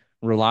be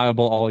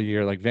reliable all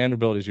year, like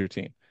Vanderbilt is your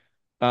team.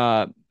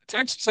 Uh,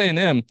 Texas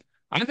A&M,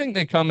 I think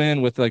they come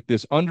in with like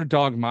this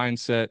underdog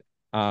mindset.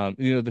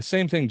 The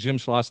same thing Jim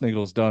Schlossnagle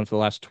has done for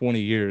the last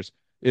 20 years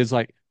is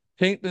like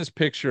paint this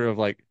picture of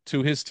like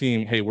to his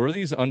team, hey, we're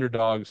these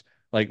underdogs.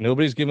 Like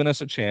nobody's giving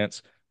us a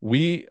chance.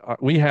 We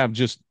have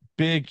just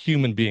big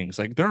human beings.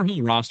 Like their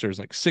whole roster is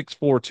like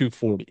 6'4",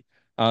 240.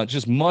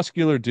 Just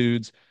muscular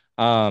dudes.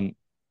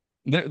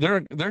 They're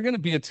going to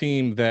be a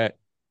team that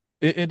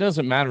it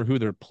doesn't matter who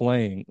they're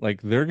playing.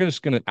 Like they're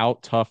just going to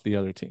out tough the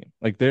other team.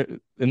 Like they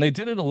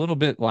did it a little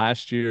bit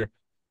last year.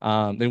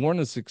 They weren't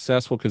as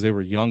successful because they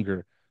were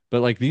younger,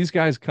 but like these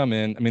guys come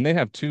in. I mean, they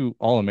have two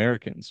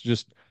All-Americans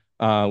just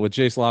with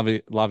Jace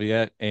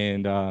Laviette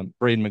and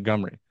Braden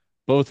Montgomery,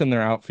 both in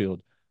their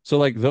outfield. So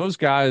like those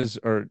guys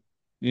are,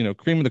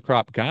 cream of the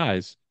crop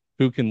guys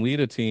who can lead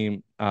a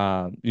team,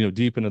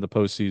 deep into the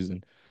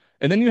postseason.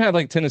 And then you have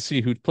like Tennessee,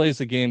 who plays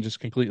the game just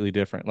completely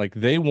different. Like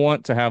they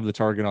want to have the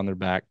target on their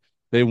back.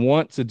 They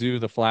want to do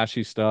the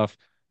flashy stuff,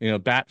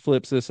 bat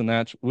flips, this and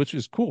that, which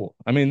is cool.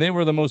 I mean, they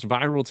were the most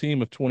viral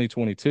team of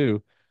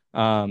 2022.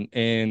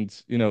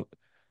 And,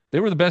 they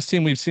were the best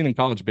team we've seen in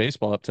college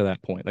baseball up to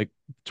that point. Like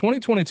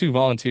 2022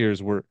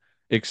 Volunteers were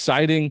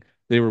exciting.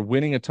 They were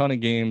winning a ton of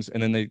games,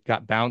 and then they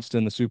got bounced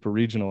in the Super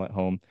Regional at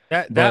home.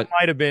 That But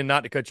might have been,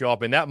 not to cut you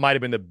off, and that might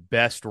have been the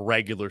best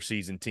regular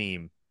season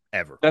team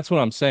ever. that's what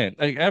I'm saying.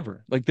 Like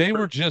ever. Like they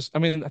were just, I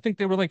mean, I think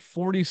they were like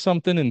 40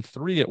 something and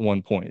 3 at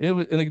one point. It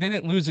was like they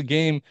didn't lose a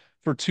game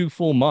for 2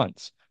 full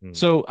months. Hmm.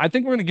 So I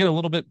think we're going to get a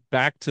little bit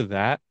back to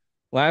that.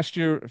 Last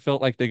year it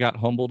felt like they got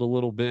humbled a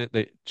little bit.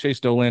 Chase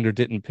Dolander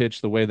didn't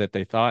pitch the way that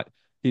they thought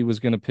he was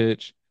going to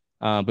pitch.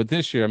 But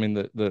this year, I mean,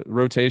 the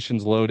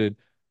rotation's loaded,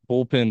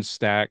 bullpen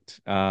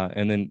stacked,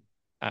 and then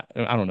I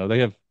don't know, they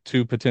have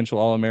 2 potential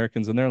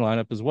All-Americans in their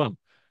lineup as well.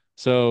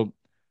 So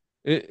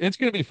it's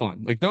going to be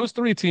fun. Like those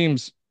 3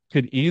 teams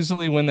could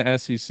easily win the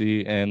SEC,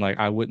 and like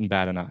I wouldn't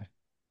bat an eye.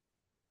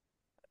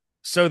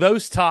 So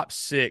those top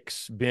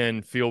six,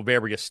 Ben, feel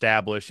very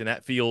established, and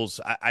that feels,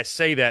 I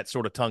say that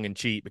sort of tongue in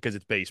cheek because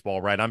it's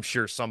baseball, right? I'm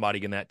sure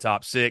somebody in that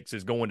top six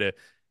is going to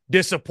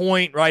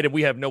disappoint, right? And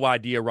we have no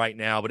idea right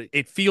now, but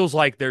it feels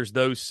like there's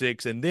those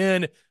six. And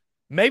then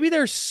maybe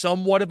there's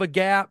somewhat of a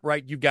gap,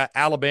 right? You've got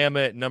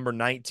Alabama at number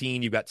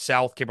 19. You've got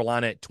South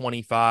Carolina at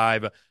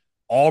 25.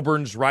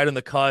 Auburn's right on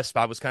the cusp.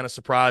 I was kind of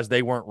surprised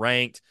they weren't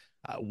ranked.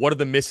 What are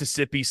the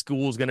Mississippi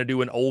schools going to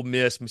do in Ole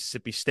Miss,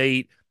 Mississippi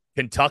State?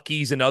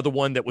 Kentucky's another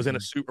one that was in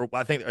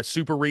a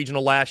super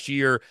regional last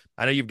year.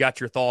 I know you've got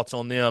your thoughts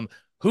on them.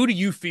 Who do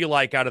you feel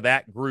like out of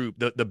that group,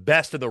 the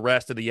best of the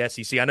rest of the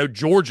SEC? I know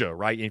Georgia,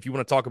 right? And if you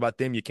want to talk about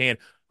them, you can.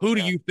 Who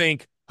do you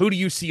think? Who do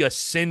you see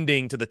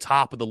ascending to the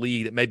top of the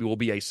league that maybe will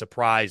be a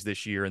surprise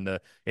this year in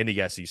the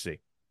SEC?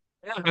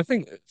 Yeah, I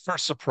think for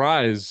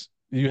surprise,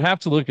 you have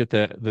to look at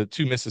the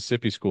 2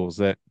 Mississippi schools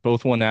that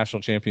both won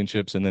national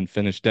championships and then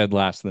finished dead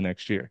last the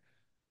next year.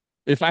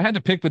 If I had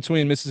to pick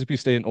between Mississippi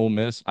State and Ole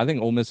Miss, I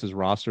think Ole Miss's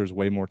roster is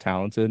way more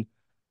talented.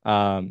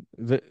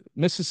 The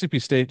Mississippi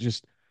State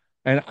just,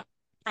 and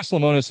Chris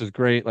Lemonis is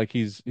great. Like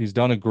he's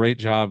done a great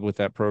job with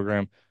that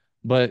program,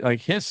 but like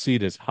his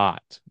seat is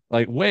hot,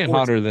 like way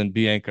hotter than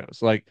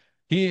Bianco's. Like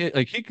he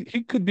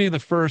could be the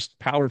first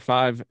Power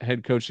 5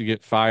 head coach to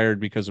get fired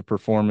because of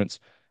performance.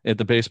 at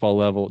the baseball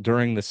level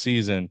during the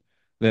season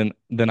than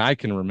I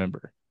can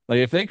remember. Like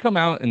if they come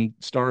out and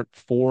start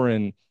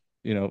 4-9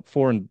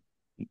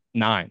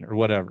 or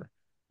whatever,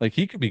 like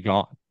he could be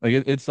gone. Like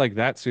it's like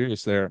that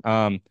serious there.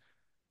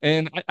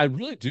 And I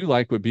really do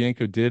like what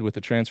Bianco did with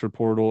the transfer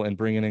portal and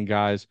bringing in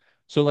guys.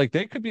 So like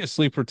they could be a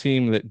sleeper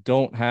team that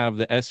don't have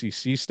the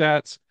SEC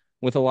stats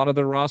with a lot of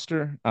their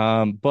roster,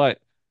 but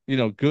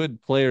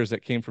good players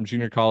that came from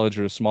junior college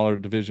or smaller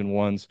Division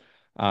ones.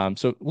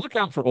 So look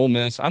out for Ole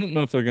Miss. I don't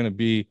know if they're going to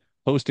be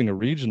hosting a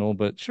regional,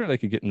 but sure they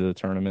could get into the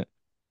tournament.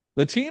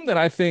 The team that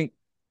I think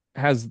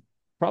has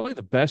probably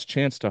the best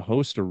chance to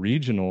host a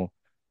regional,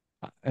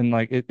 and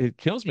like it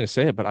kills me to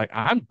say it, but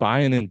I'm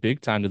buying in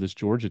big time to this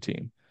Georgia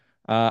team.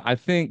 I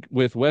think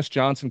with Wes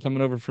Johnson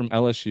coming over from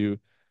LSU,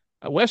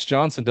 Wes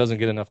Johnson doesn't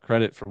get enough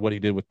credit for what he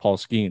did with Paul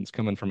Skeens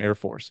coming from Air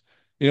Force.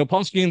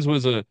 Paul Skeens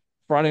was a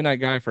Friday night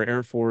guy for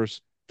Air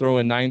Force,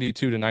 throwing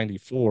 92 to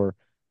 94.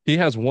 He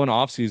has one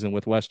offseason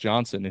with Wes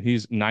Johnson, and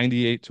he's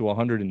 98 to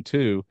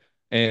 102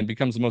 and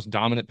becomes the most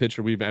dominant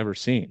pitcher we've ever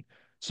seen.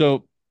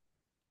 So,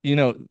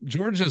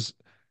 Georgia's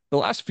the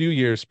last few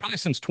years, probably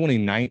since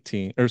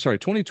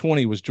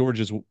 2020 was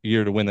Georgia's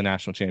year to win the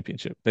national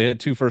championship. They had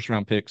 2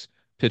 first-round picks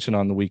pitching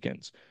on the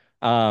weekends.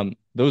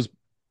 Those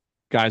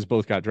guys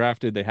both got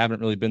drafted. They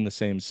haven't really been the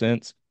same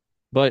since.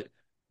 But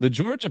the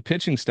Georgia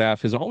pitching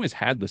staff has always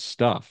had the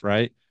stuff,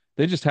 right?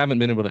 They just haven't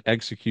been able to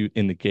execute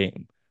in the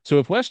game. So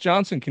if Wes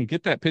Johnson can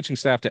get that pitching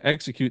staff to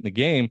execute in the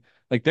game,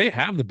 like they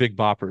have the big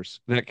boppers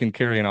that can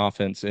carry an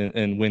offense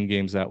and win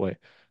games that way.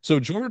 So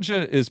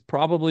Georgia is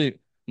probably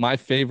my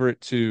favorite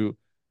to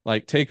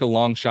like take a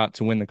long shot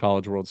to win the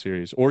College World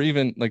Series, or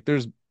even like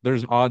there's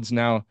odds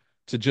now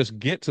to just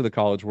get to the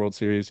College World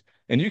Series,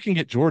 and you can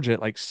get Georgia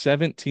at like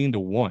 17 to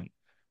 1,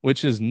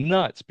 which is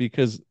nuts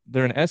because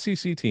they're an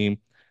SEC team.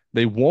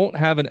 They won't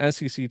have an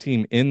SEC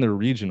team in their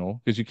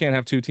regional because you can't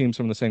have 2 teams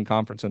from the same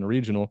conference in a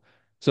regional.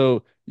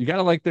 So you got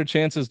to like their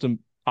chances to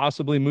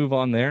possibly move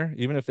on there,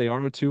 even if they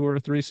are a 2 or a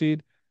 3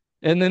 seed.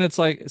 And then it's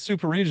like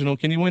super regional.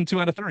 Can you win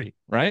 2 out of 3?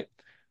 Right.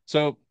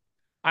 So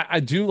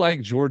I do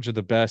like Georgia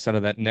the best out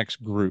of that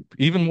next group,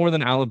 even more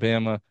than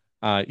Alabama,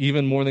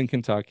 even more than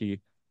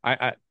Kentucky.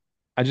 I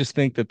just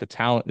think that the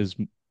talent is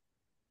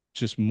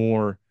just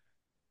more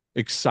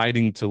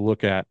exciting to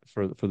look at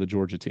for the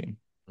Georgia team.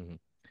 Mm-hmm.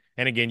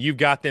 And again, you've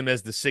got them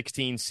as the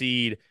 16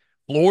 seed,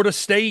 Florida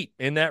State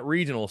in that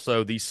regional.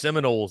 So the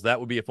Seminoles, that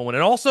would be a fun one.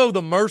 And also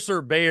the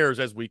Mercer Bears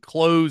as we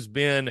close,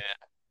 Ben,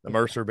 the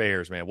Mercer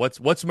Bears, man.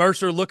 What's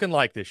Mercer looking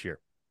like this year?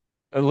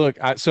 Look,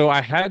 so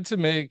I had to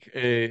make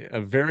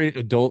a very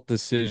adult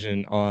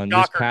decision on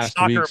this past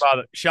week.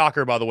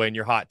 Shocker, by the way, in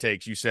your hot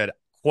takes, you said,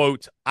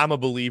 quote, I'm a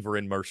believer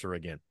in Mercer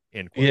again,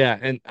 end quote. Yeah,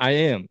 and I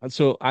am.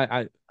 So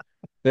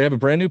they have a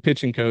brand new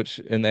pitching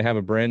coach, and they have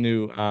a brand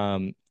new,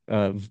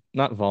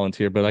 not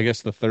volunteer, but I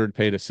guess the third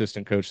paid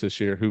assistant coach this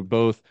year, who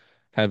both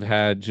have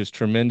had just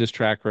tremendous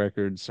track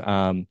records.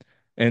 And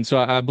so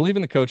I believe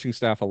in the coaching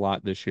staff a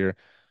lot this year.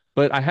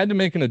 But I had to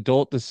make an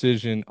adult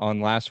decision on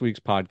last week's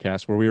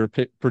podcast where we were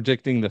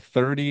predicting the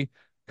 30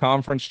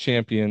 conference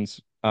champions,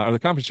 or the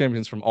conference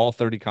champions from all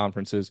 30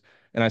 conferences.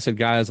 And I said,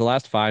 guys, the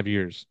last 5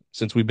 years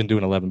since we've been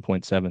doing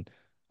 11.7,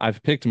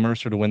 I've picked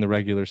Mercer to win the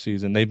regular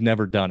season. They've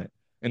never done it.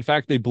 In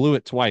fact, they blew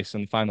it twice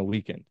in the final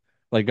weekend.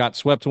 Like got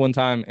swept one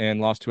time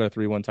and lost 2 out of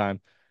 3 one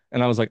time.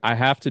 And I was like, I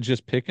have to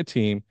just pick a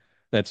team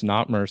that's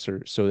not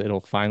Mercer so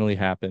it'll finally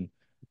happen.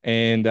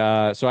 And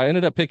so I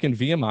ended up picking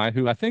VMI,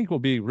 who I think will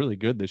be really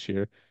good this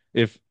year.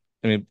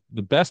 The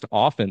best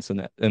offense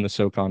in the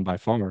SoCon by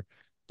far,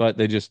 but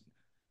they'll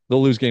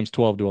lose games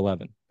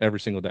 12-11 every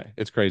single day.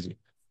 It's crazy.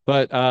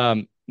 But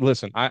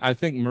listen, I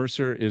think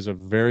Mercer is a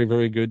very,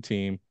 very good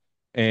team.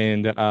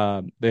 And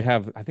they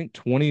have, I think,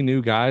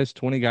 20 guys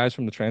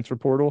from the transfer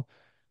portal.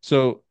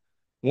 So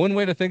one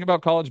way to think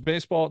about college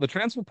baseball, the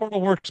transfer portal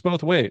works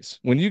both ways.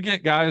 When you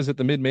get guys at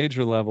the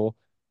mid-major level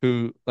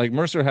who, like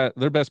Mercer had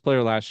their best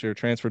player last year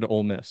transferred to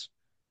Ole Miss.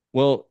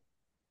 Well,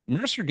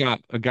 Mercer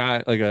got a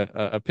guy like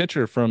a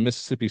pitcher from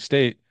Mississippi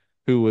State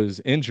who was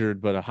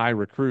injured but a high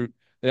recruit.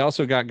 They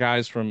also got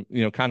guys from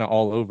kind of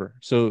all over.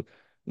 So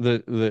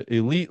the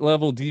elite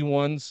level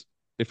D1s,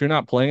 if you're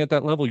not playing at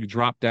that level, you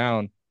drop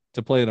down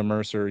to play at a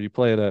Mercer, you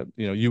play at a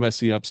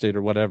USC Upstate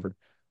or whatever.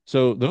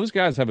 So those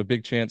guys have a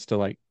big chance to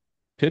like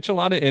pitch a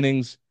lot of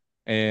innings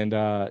and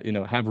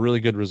have really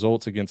good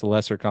results against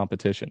lesser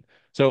competition.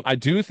 So I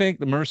do think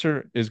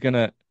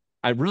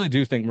I really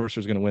do think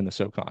Mercer's gonna win the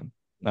SoCon.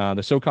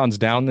 The SoCon's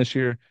down this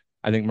year.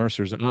 I think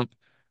Mercer's up.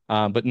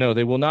 But no,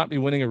 they will not be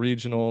winning a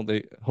regional.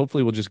 They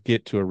hopefully will just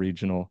get to a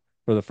regional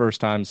for the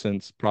first time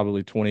since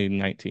probably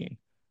 2019.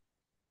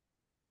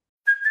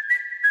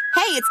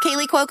 Hey, it's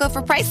Kaylee Cuoco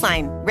for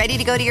Priceline. Ready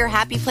to go to your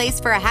happy place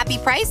for a happy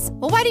price?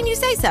 Well, why didn't you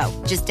say so?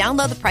 Just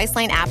download the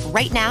Priceline app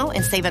right now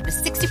and save up to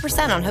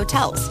 60% on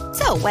hotels.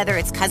 So whether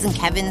it's Cousin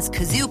Kevin's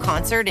Kazoo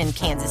Concert in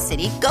Kansas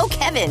City, go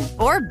Kevin,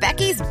 or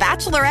Becky's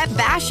Bachelorette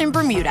Bash in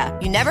Bermuda,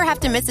 you never have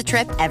to miss a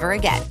trip ever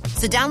again.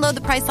 So download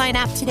the Priceline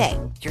app today.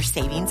 Your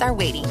savings are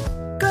waiting.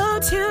 Go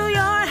to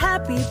your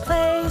happy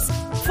place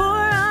for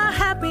a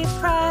happy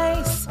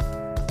price.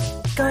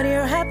 Go to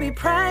your happy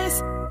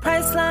price,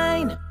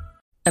 Priceline.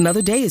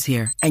 Another day is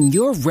here, and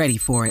you're ready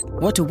for it.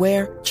 What to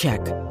wear?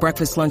 Check.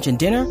 Breakfast, lunch, and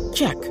dinner?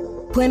 Check.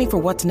 Planning for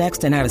what's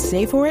next and how to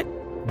save for it?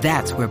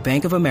 That's where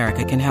Bank of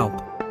America can help.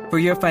 For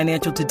your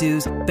financial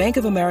to-dos, Bank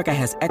of America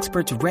has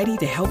experts ready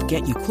to help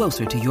get you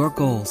closer to your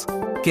goals.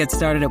 Get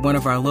started at one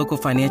of our local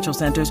financial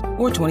centers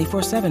or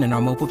 24/7 in our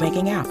mobile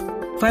banking app.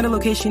 Find a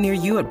location near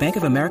you at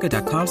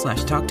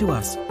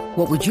bankofamerica.com/talktous.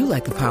 What would you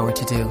like the power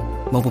to do?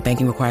 Mobile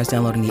banking requires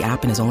downloading the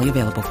app and is only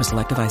available for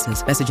select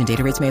devices. Message and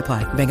data rates may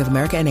apply. Bank of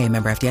America N.A.,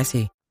 member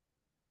FDIC.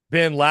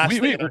 Ben,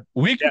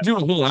 we could do a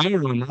whole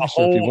hour on Mercer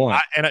if you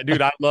want.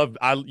 Dude, I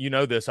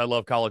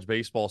love college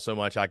baseball so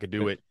much I could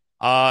do it.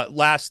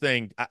 Last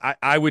thing,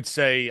 I would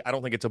say, I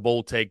don't think it's a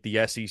bold take. The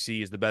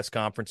SEC is the best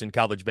conference in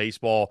college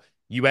baseball.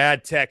 You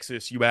add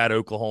Texas, you add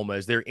Oklahoma.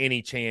 Is there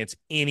any chance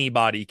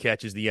anybody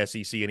catches the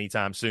SEC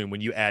anytime soon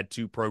when you add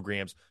two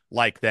programs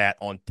like that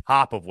on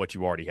top of what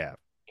you already have?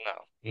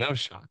 No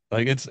shot.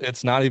 Like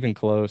it's not even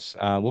close.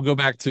 We'll go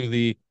back to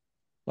the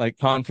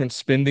conference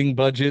spending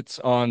budgets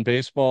on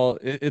baseball.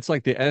 It's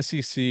like the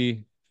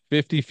SEC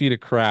 50 feet of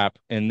crap,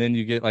 and then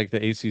you get like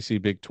the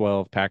ACC, Big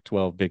 12,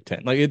 Pac-12, Big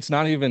 10. Like it's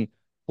not even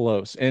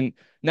close. And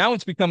now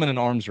it's becoming an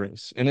arms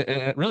race, and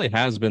it really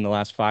has been the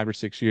last 5 or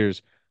 6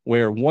 years,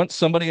 where once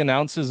somebody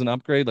announces an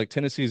upgrade, like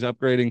Tennessee's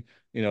upgrading,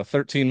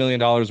 $13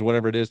 million or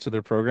whatever it is to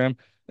their program,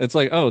 it's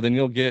like, oh, then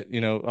you'll get,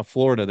 a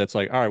Florida that's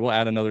like, all right, we'll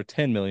add another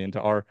 10 million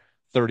to our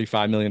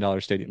 $35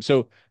 million stadium.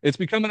 So it's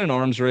becoming an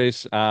arms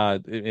race.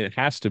 It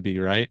has to be,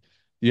 right?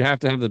 You have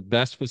to have the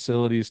best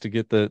facilities to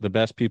get the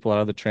best people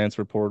out of the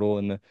transfer portal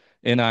and the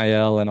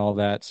NIL and all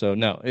that. So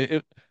no,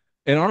 in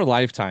our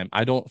lifetime,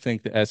 I don't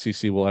think the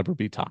SEC will ever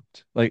be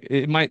topped. Like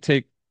it might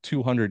take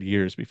 200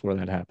 years before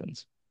that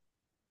happens.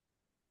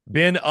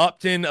 Ben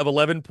Upton of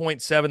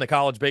 11.7, the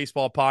college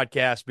baseball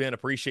podcast. Ben,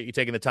 appreciate you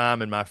taking the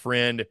time. And my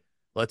friend,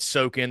 let's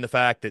soak in the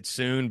fact that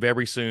soon,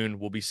 very soon,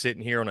 we'll be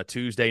sitting here on a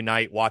Tuesday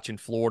night watching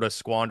Florida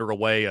squander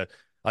away a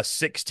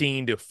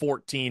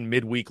 16-14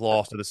 midweek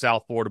loss to the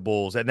South Florida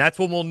Bulls. And that's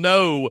when we'll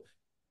know,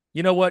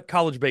 you know what,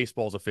 college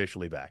baseball is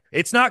officially back.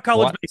 It's not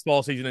college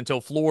baseball season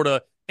until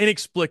Florida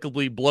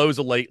inexplicably blows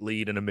a late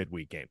lead in a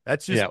midweek game.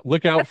 That's just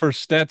look out for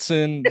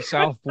Stetson,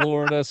 South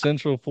Florida,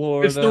 Central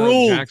Florida, it's the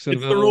rules.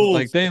 Jacksonville. It's the rules.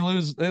 Like they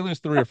lose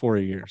 3 or 4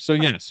 a year. So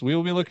yes, we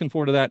will be looking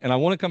forward to that. And I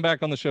want to come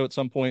back on the show at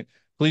some point.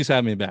 Please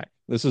have me back.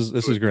 This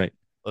is great.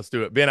 Let's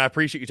do it. Ben, I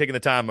appreciate you taking the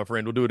time, my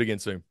friend. We'll do it again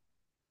soon.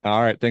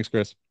 All right. Thanks,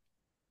 Chris.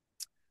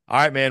 All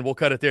right, man. We'll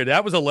cut it there.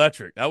 That was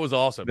electric. That was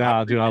awesome.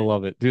 Nah, dude, I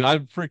love it. Dude, I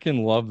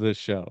freaking love this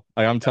show.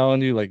 Like, I'm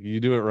telling you, like, you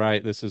do it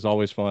right. This is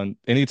always fun.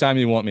 Anytime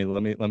you want me,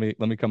 let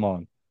me come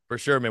on. For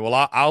sure, man.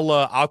 Well,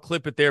 I'll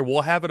clip it there.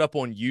 We'll have it up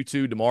on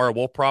YouTube tomorrow.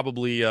 We'll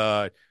probably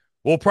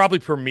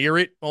premiere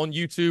it on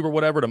YouTube or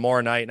whatever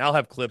tomorrow night, and I'll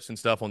have clips and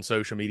stuff on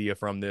social media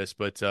from this.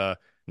 But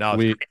no,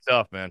 it's great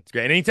stuff, man. It's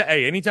great. And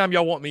anytime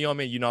y'all want me on,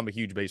 man, I'm a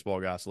huge baseball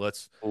guy, so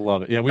let's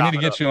love it. Yeah, we need to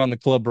get you on the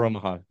Club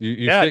Bromaha.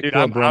 You fit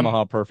Club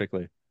Bromaha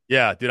perfectly.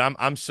 Yeah, dude,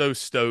 I'm so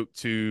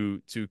stoked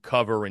to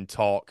cover and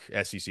talk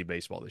SEC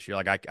baseball this year.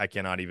 Like I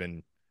can't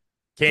even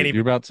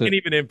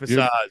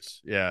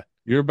emphasize.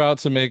 You're about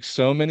to make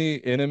so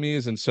many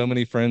enemies and so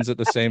many friends at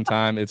the same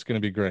time. It's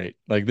going to be great.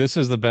 Like this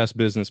is the best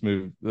business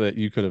move that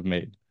you could have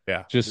made.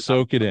 Yeah, just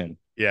soak it in.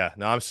 Yeah,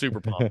 no, I'm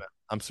super pumped. Man.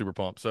 I'm super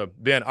pumped. So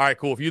Ben, all right,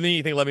 cool. If you need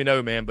anything, let me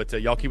know, man. But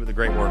y'all keep up the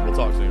great work. We'll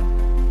talk soon.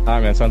 All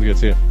right, man. Sounds good.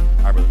 See you.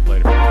 All right, brother.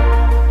 Later.